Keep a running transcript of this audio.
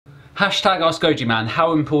Hashtag askgojiman,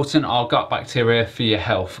 how important are gut bacteria for your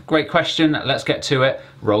health? Great question, let's get to it.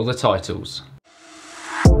 Roll the titles.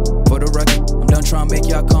 For the record, I'm done trying to make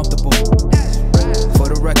y'all comfortable. For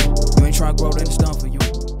the record, you ain't trying to grow, then it's done for you.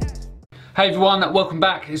 Hey everyone, welcome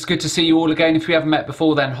back. It's good to see you all again. If we haven't met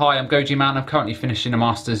before, then hi, I'm GojiMan. I'm currently finishing a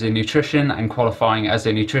Masters in Nutrition and qualifying as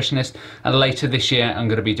a nutritionist. And later this year, I'm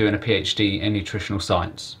going to be doing a PhD in nutritional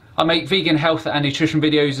science. I make vegan health and nutrition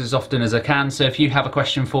videos as often as I can, so if you have a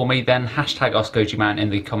question for me, then hashtag askgojiman in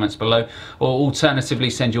the comments below, or alternatively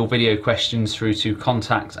send your video questions through to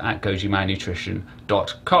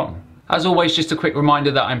contact@gojimannutrition.com. As always, just a quick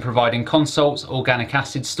reminder that I'm providing consults, organic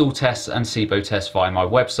acid, stool tests and SIBO tests via my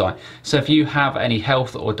website. So if you have any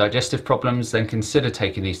health or digestive problems, then consider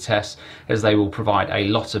taking these tests, as they will provide a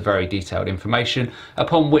lot of very detailed information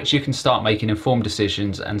upon which you can start making informed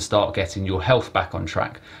decisions and start getting your health back on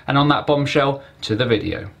track. And on that bombshell, to the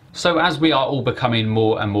video. So as we are all becoming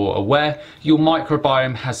more and more aware, your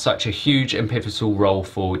microbiome has such a huge and pivotal role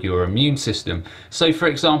for your immune system. So for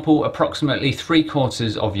example, approximately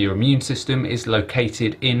 3/4 of your immune system is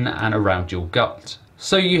located in and around your gut.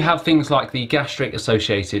 So you have things like the gastric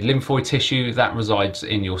associated lymphoid tissue that resides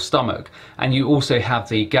in your stomach, and you also have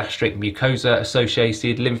the gastric mucosa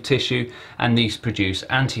associated lymph tissue, and these produce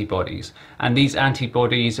antibodies, and these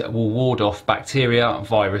antibodies will ward off bacteria,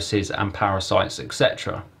 viruses and parasites,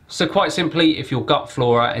 etc. So quite simply, if your gut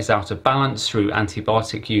flora is out of balance through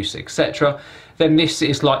antibiotic use, etc., then this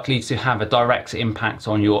is likely to have a direct impact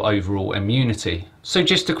on your overall immunity. So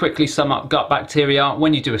just to quickly sum up gut bacteria,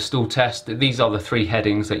 when you do a stool test, these are the 3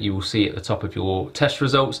 headings that you will see at the top of your test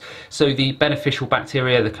results. So the beneficial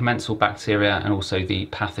bacteria, the commensal bacteria, and also the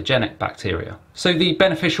pathogenic bacteria. So the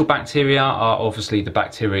beneficial bacteria are obviously the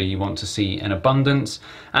bacteria you want to see in abundance,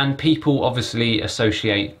 and people obviously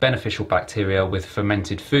associate beneficial bacteria with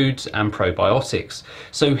fermented foods and probiotics.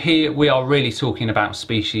 So here we are really talking about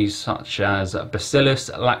species such as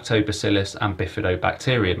Bacillus, Lactobacillus and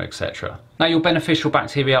Bifidobacterium, etc. Now your beneficial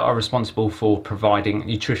bacteria are responsible for providing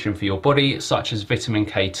nutrition for your body, such as vitamin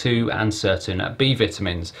K2 and certain B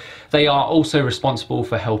vitamins. They are also responsible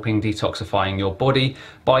for helping detoxifying your body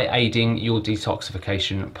by aiding your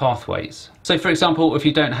detoxification pathways. So for example, if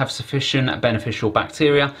you don't have sufficient beneficial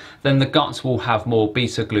bacteria, then the gut will have more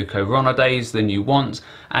beta-glucuronidase than you want,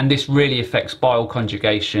 and this really affects bile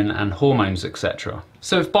conjugation and hormones, etc.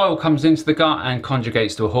 So if bile comes into the gut and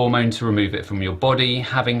conjugates to a hormone to remove it from your body,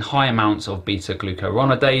 having high amounts of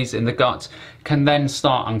beta-glucuronidase in the gut can then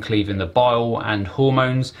start uncleaving the bile and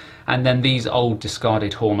hormones, and then these old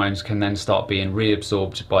discarded hormones can then start being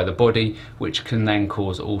reabsorbed by the body, which can then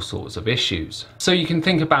cause all sorts of issues. So you can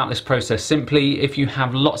think about this process simply. If you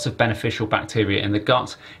have lots of beneficial bacteria in the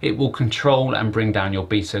gut, it will control and bring down your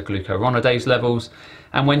beta-glucuronidase levels.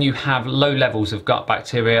 And when you have low levels of gut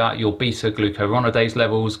bacteria, your beta-glucuronidase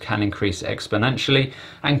levels can increase exponentially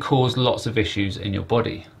and cause lots of issues in your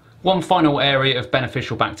body. One final area of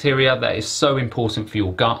beneficial bacteria that is so important for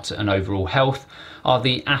your gut and overall health are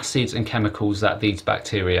the acids and chemicals that these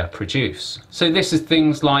bacteria produce. So this is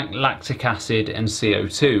things like lactic acid and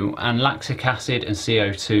CO2, and lactic acid and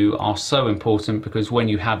CO2 are so important because when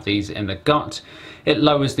you have these in the gut, it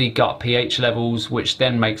lowers the gut pH levels, which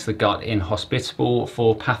then makes the gut inhospitable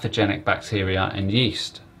for pathogenic bacteria and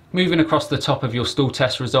yeast. Moving across the top of your stool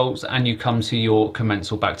test results, and you come to your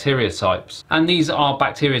commensal bacteria types. And these are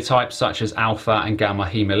bacteria types such as alpha and gamma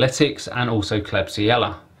hemolytics and also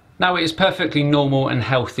Klebsiella. Now it is perfectly normal and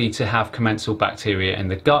healthy to have commensal bacteria in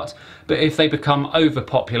the gut, but if they become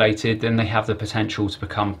overpopulated, then they have the potential to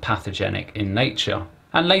become pathogenic in nature.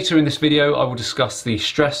 And later in this video, I will discuss the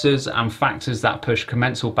stressors and factors that push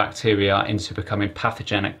commensal bacteria into becoming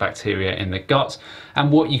pathogenic bacteria in the gut,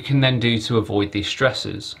 and what you can then do to avoid these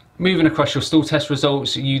stressors. Moving across your stool test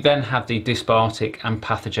results, you then have the dysbiotic and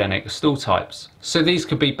pathogenic stool types. So these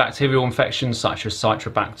could be bacterial infections such as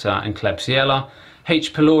Citrobacter and Klebsiella,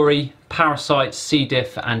 H. pylori, parasites, C.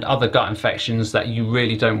 diff and other gut infections that you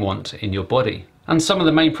really don't want in your body. And some of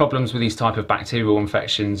the main problems with these type of bacterial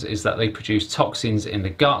infections is that they produce toxins in the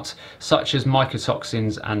gut, such as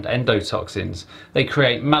mycotoxins and endotoxins. They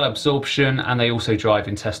create malabsorption, and they also drive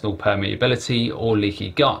intestinal permeability or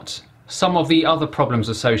leaky gut. Some of the other problems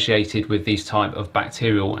associated with these type of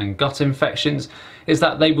bacterial and gut infections is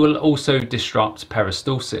that they will also disrupt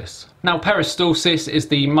peristalsis. Now, peristalsis is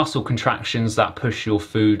the muscle contractions that push your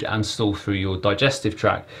food and stool through your digestive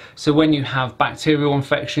tract. So when you have bacterial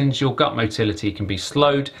infections, your gut motility can be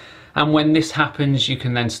slowed, And when this happens, you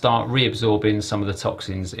can then start reabsorbing some of the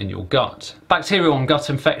toxins in your gut. Bacterial and gut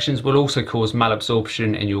infections will also cause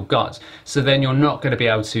malabsorption in your gut, so then you're not going to be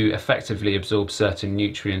able to effectively absorb certain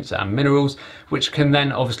nutrients and minerals, which can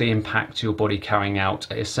then obviously impact your body carrying out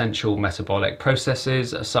essential metabolic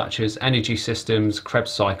processes such as energy systems,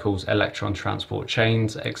 Krebs cycles, electron transport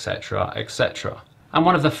chains, etc., etc. And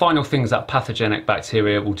one of the final things that pathogenic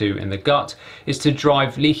bacteria will do in the gut is to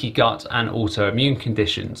drive leaky gut and autoimmune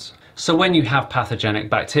conditions. So when you have pathogenic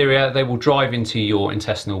bacteria, they will drive into your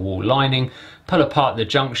intestinal wall lining, pull apart the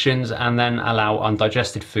junctions, and then allow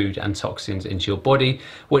undigested food and toxins into your body,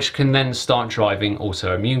 which can then start driving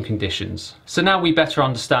autoimmune conditions. So now we better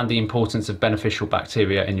understand the importance of beneficial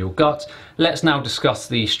bacteria in your gut. Let's now discuss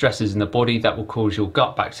the stresses in the body that will cause your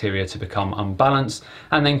gut bacteria to become unbalanced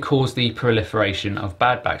and then cause the proliferation of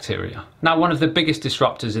bad bacteria. Now, one of the biggest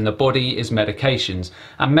disruptors in the body is medications,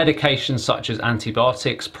 and medications such as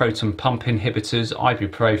antibiotics, proton pump inhibitors,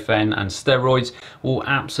 ibuprofen and steroids will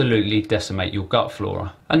absolutely decimate your gut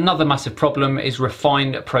flora. Another massive problem is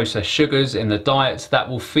refined processed sugars in the diet that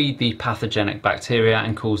will feed the pathogenic bacteria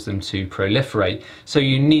and cause them to proliferate. So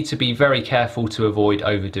you need to be very careful to avoid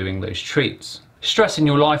overdoing those treats. Stress in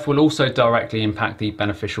your life will also directly impact the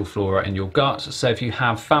beneficial flora in your gut. So if you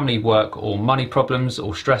have family, work or money problems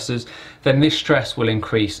or stresses, then this stress will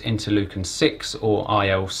increase interleukin 6 or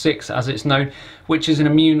IL-6 as it's known, which is an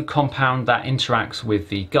immune compound that interacts with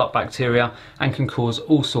the gut bacteria and can cause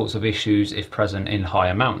all sorts of issues if present in high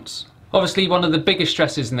amounts. Obviously, one of the biggest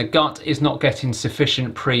stresses in the gut is not getting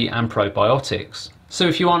sufficient pre and probiotics. So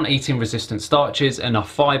if you aren't eating resistant starches, enough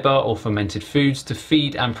fibre or fermented foods to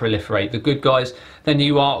feed and proliferate the good guys, then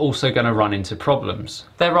you are also going to run into problems.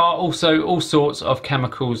 There are also all sorts of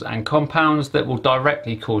chemicals and compounds that will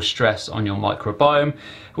directly cause stress on your microbiome,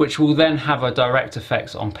 which will then have a direct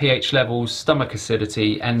effect on pH levels, stomach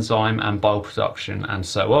acidity, enzyme and bile production and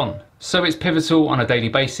so on. So it's pivotal on a daily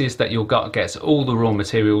basis that your gut gets all the raw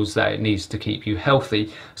materials that it needs to keep you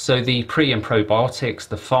healthy. So the pre and probiotics,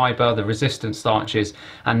 the fibre, the resistant starches,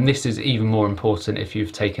 and this is even more important if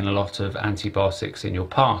you've taken a lot of antibiotics in your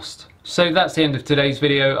past. So that's the end of today's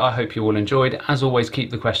video. I hope you all enjoyed. As always, keep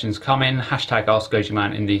the questions coming. Hashtag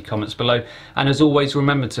askgojiman in the comments below. And as always,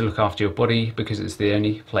 remember to look after your body because it's the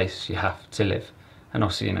only place you have to live. And I'll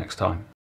see you next time.